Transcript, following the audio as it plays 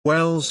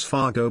Wells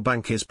Fargo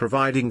Bank is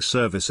providing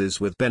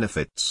services with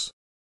benefits.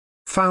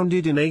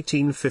 Founded in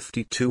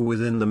 1852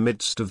 within the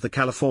midst of the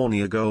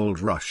California gold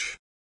rush,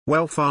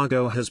 Wells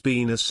Fargo has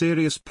been a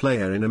serious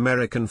player in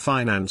American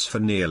finance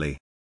for nearly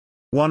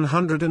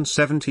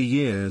 170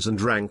 years and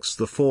ranks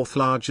the fourth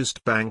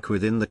largest bank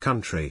within the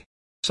country.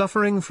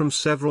 Suffering from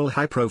several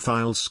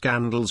high-profile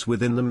scandals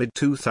within the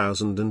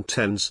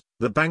mid-2010s,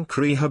 the bank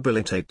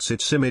rehabilitates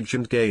its image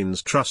and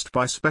gains trust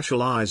by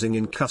specializing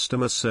in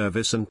customer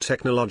service and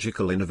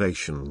technological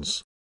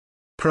innovations.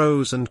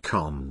 Pros and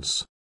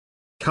cons.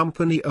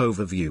 Company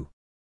overview.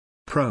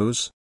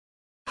 Pros.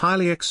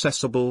 Highly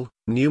accessible,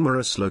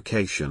 numerous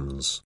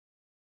locations.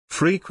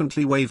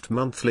 Frequently waived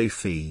monthly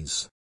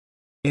fees.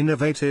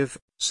 Innovative,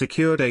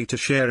 secure data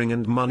sharing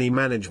and money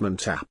management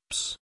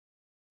apps.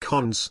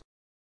 Cons.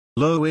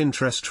 Low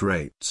interest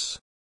rates.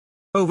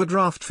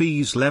 Overdraft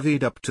fees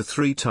levied up to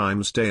 3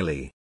 times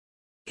daily.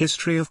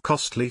 History of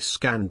costly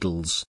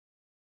scandals.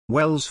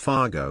 Wells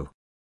Fargo.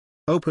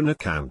 Open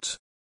account.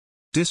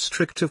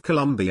 District of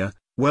Columbia,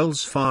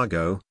 Wells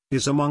Fargo,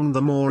 is among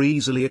the more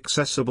easily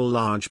accessible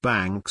large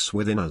banks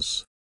within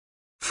us.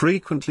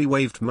 Frequently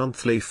waived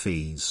monthly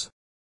fees.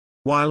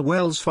 While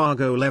Wells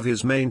Fargo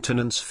levies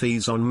maintenance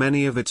fees on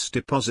many of its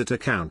deposit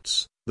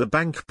accounts, the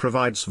bank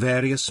provides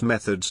various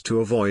methods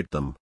to avoid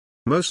them.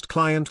 Most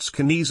clients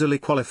can easily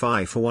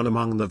qualify for one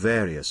among the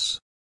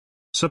various.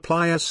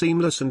 Supply a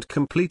seamless and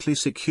completely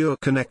secure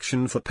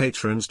connection for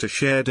patrons to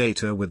share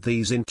data with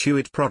these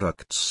Intuit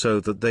products so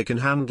that they can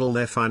handle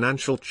their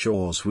financial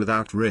chores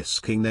without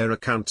risking their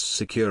account's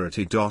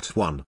security.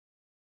 1.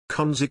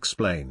 Cons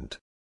explained.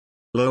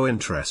 Low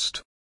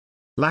interest.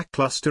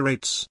 Lackluster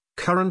rates,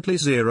 currently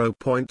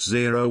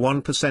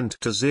 0.01%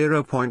 to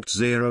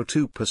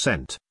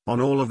 0.02%,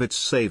 on all of its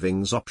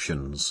savings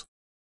options.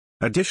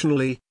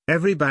 Additionally,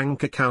 every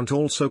bank account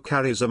also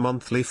carries a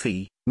monthly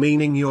fee,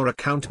 meaning your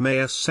account may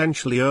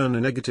essentially earn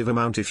a negative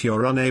amount if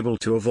you're unable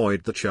to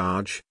avoid the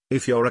charge,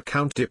 if your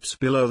account dips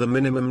below the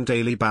minimum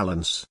daily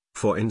balance,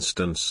 for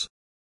instance.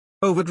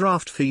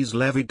 Overdraft fees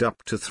levied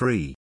up to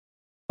 3.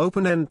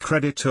 Open-end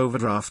credit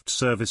overdraft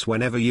service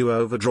whenever you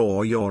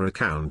overdraw your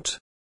account.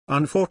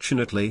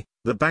 Unfortunately,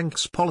 the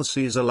bank's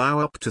policies allow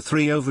up to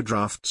 3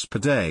 overdrafts per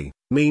day,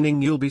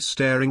 meaning you'll be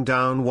staring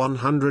down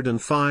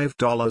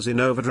 $105 in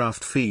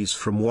overdraft fees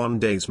from one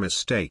day's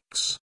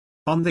mistakes.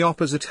 On the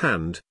opposite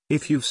hand,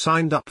 if you've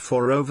signed up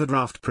for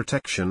overdraft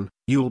protection,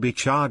 you'll be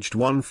charged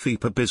 1 fee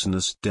per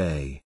business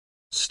day.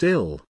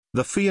 Still,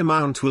 the fee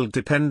amount will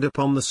depend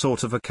upon the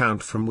sort of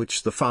account from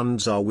which the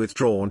funds are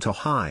withdrawn to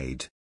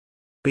hide.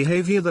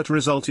 Behavior that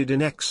resulted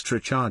in extra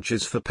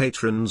charges for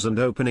patrons and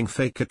opening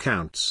fake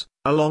accounts,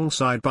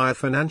 alongside by a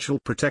Financial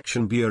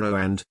Protection Bureau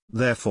and,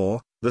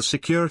 therefore, the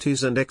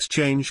Securities and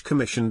Exchange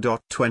Commission.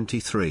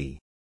 23.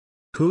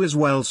 Who is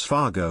Wells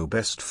Fargo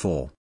best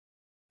for?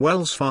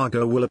 Wells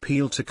Fargo will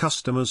appeal to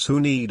customers who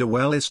need a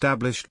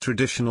well-established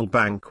traditional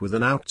bank with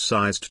an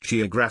outsized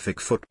geographic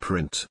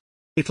footprint.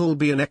 It'll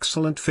be an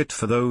excellent fit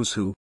for those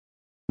who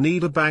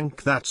need a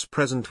bank that's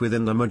present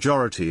within the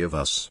majority of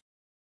us.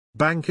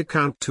 Bank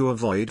account to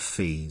avoid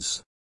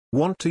fees.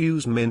 Want to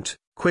use Mint,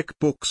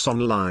 QuickBooks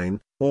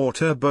Online, or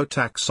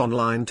TurboTax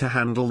Online to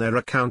handle their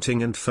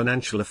accounting and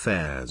financial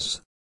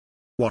affairs?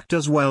 What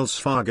does Wells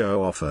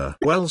Fargo offer?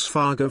 Wells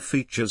Fargo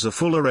features a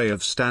full array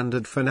of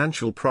standard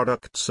financial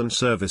products and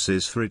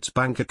services. For its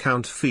bank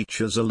account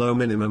features a low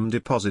minimum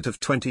deposit of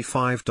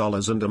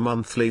 $25 and a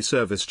monthly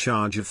service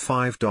charge of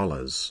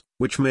 $5,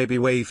 which may be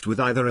waived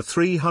with either a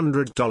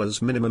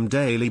 $300 minimum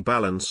daily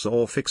balance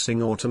or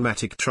fixing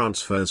automatic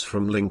transfers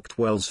from linked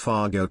Wells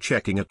Fargo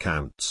checking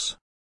accounts.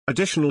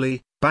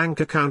 Additionally, bank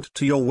account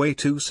to your way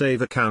to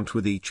save account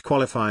with each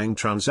qualifying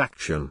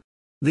transaction.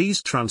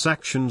 These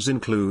transactions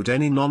include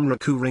any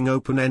non-recurring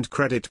open-end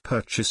credit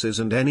purchases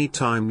and any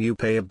time you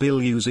pay a bill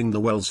using the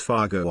Wells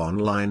Fargo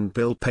online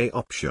bill pay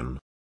option.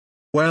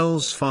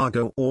 Wells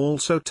Fargo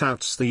also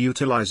touts the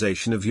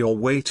utilization of your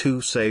way to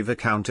save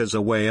account as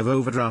a way of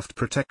overdraft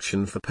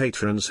protection for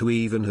patrons who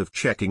even have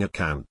checking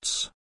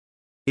accounts.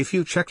 If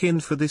you check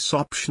in for this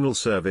optional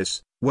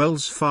service,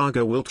 Wells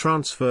Fargo will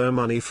transfer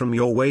money from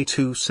your way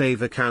to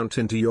save account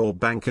into your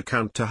bank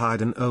account to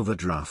hide an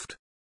overdraft.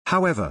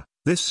 However,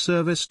 this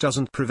service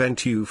doesn't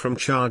prevent you from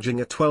charging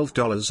a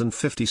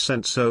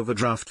 $12.50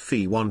 overdraft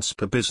fee once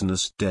per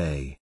business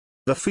day.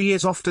 The fee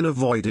is often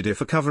avoided if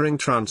a covering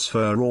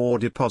transfer or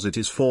deposit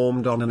is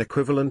formed on an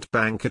equivalent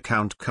bank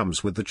account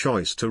comes with the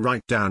choice to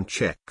write down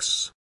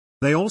checks.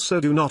 They also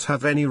do not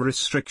have any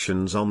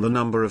restrictions on the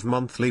number of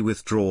monthly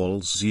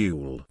withdrawals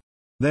you'll.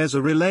 There's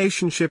a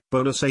relationship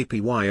bonus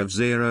APY of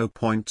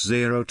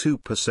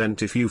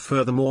 0.02% if you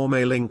furthermore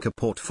may link a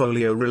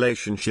portfolio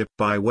relationship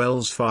by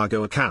Wells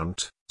Fargo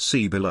account,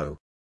 see below.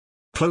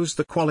 Close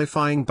the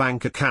qualifying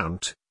bank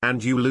account,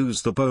 and you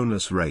lose the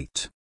bonus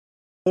rate.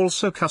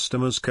 Also,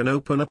 customers can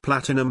open a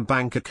Platinum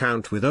bank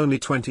account with only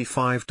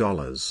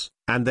 $25,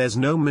 and there's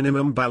no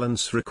minimum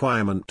balance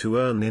requirement to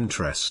earn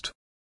interest.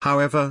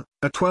 However,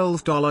 a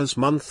 $12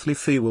 monthly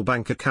fee will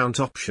bank account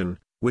option,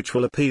 which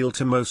will appeal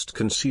to most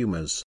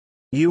consumers.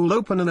 You'll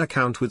open an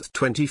account with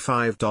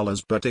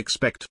 $25 but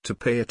expect to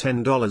pay a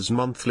 $10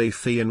 monthly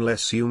fee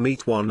unless you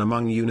meet one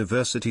among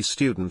university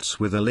students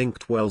with a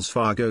linked Wells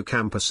Fargo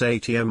Campus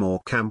ATM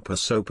or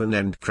Campus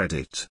Open-End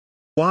Credit.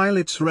 While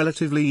it's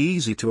relatively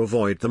easy to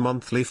avoid the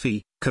monthly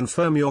fee,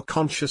 confirm you're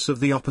conscious of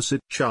the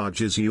opposite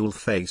charges you'll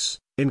face,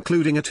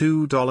 including a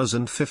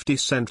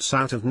 $2.50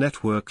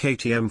 out-of-network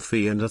ATM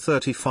fee and a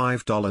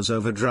 $35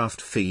 overdraft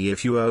fee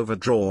if you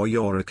overdraw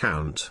your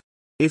account.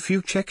 If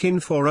you check in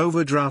for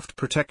overdraft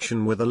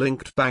protection with a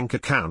linked bank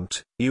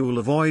account, you'll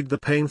avoid the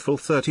painful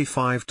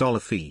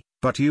 $35 fee,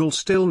 but you'll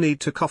still need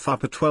to cough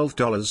up a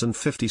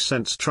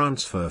 $12.50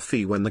 transfer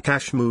fee when the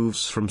cash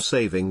moves from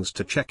savings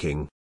to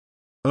checking.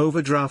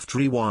 Overdraft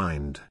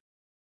Rewind.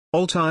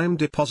 All time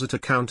deposit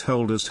account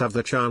holders have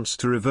the chance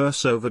to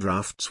reverse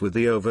overdrafts with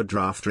the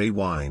Overdraft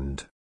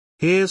Rewind.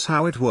 Here's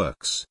how it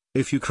works.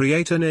 If you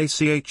create an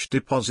ACH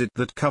deposit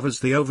that covers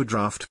the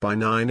overdraft by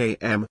 9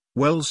 a.m.,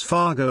 Wells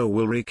Fargo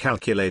will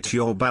recalculate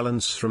your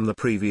balance from the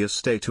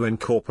previous day to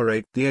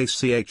incorporate the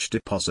ACH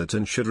deposit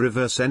and should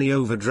reverse any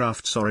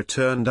overdrafts or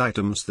returned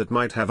items that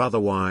might have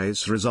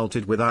otherwise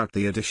resulted without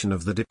the addition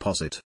of the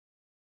deposit.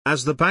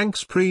 As the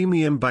bank's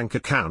premium bank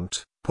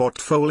account,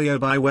 Portfolio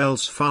by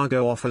Wells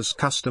Fargo offers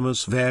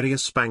customers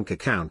various bank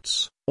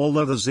accounts,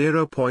 although the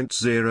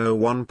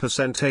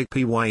 0.01%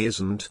 APY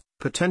isn't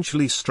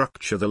potentially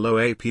structure the low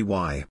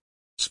APY.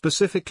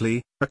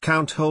 Specifically,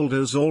 account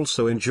holders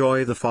also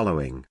enjoy the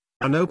following: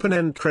 an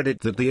open-end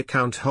credit that the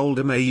account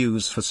holder may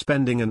use for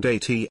spending and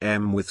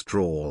ATM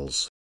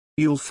withdrawals.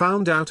 You'll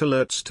find out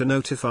alerts to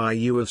notify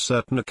you of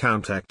certain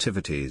account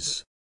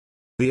activities.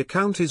 The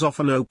account is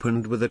often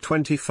opened with a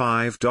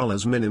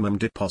 $25 minimum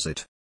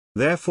deposit.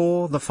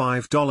 Therefore, the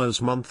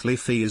 $5 monthly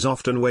fee is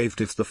often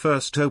waived if the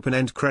first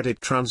open-end credit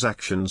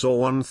transactions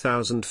or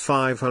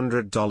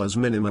 $1,500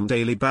 minimum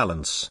daily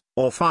balance,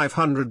 or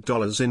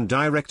 $500 in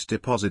direct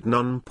deposit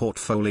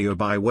non-portfolio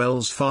by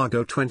Wells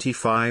Fargo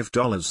 $25,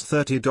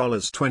 $30,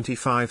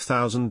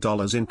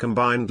 $25,000 in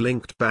combined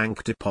linked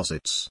bank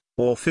deposits,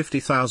 or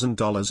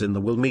 $50,000 in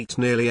the will meet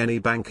nearly any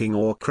banking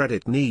or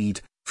credit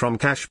need, from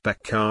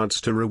cashback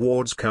cards to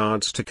rewards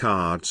cards to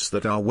cards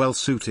that are well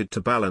suited to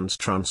balance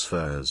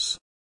transfers.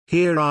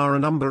 Here are a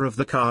number of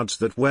the cards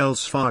that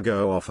Wells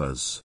Fargo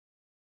offers.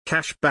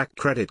 Cashback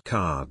credit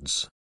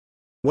cards.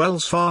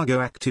 Wells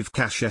Fargo Active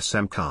Cash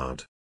SM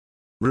card.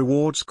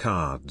 Rewards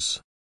cards.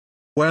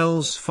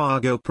 Wells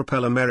Fargo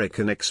Propel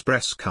American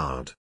Express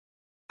card.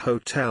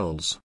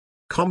 Hotels.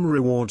 Com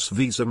Rewards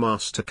Visa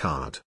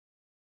MasterCard.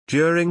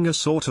 During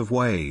assorted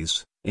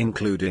ways,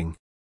 including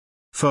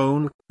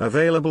phone,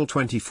 available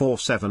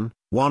 24/7,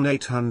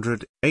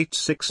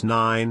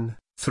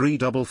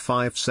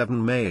 1-800-869-3557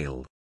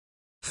 mail.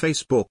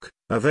 Facebook,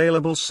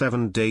 available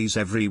 7 days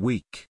every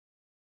week.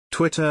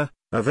 Twitter,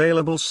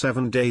 available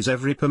 7 days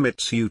every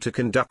permits you to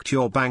conduct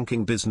your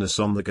banking business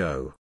on the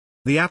go.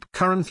 The app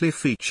currently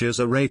features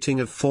a rating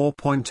of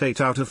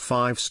 4.8 out of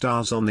 5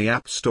 stars on the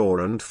App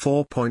Store and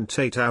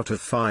 4.8 out of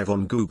 5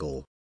 on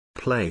Google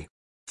Play.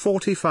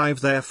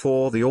 45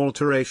 Therefore the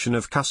alteration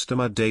of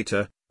customer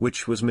data,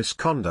 which was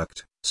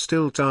misconduct,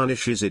 still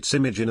tarnishes its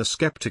image in a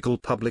skeptical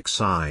public's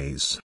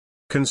eyes.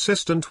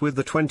 Consistent with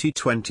the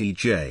 2020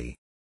 J.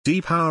 D.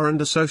 Power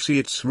and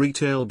Associates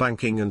Retail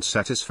Banking and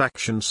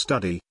Satisfaction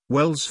Study,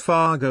 Wells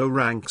Fargo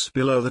ranks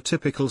below the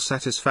typical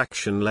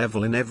satisfaction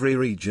level in every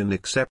region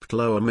except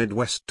Lower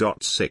Midwest.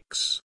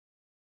 6.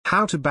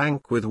 How to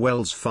bank with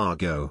Wells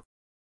Fargo.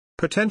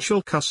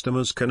 Potential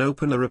customers can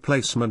open a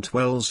replacement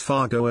Wells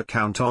Fargo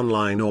account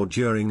online or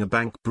during a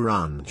bank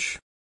branch.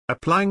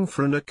 Applying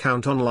for an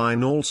account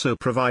online also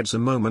provides a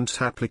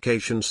moment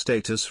application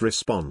status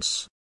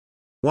response.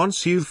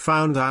 Once you've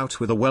found out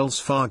with a Wells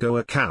Fargo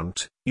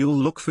account, you'll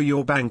look for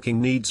your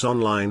banking needs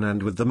online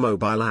and with the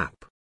mobile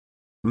app.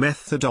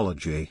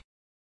 Methodology.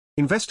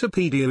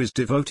 Investopedia is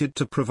devoted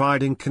to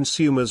providing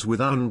consumers with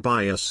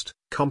unbiased,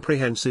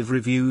 comprehensive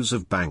reviews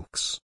of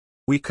banks.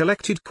 We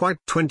collected quite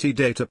 20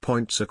 data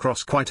points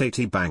across quite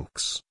 80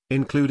 banks,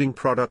 including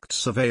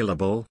products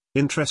available,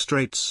 interest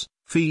rates,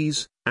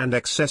 fees, and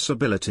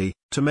accessibility,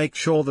 to make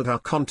sure that our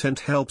content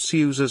helps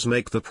users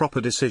make the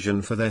proper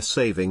decision for their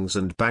savings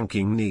and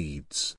banking needs.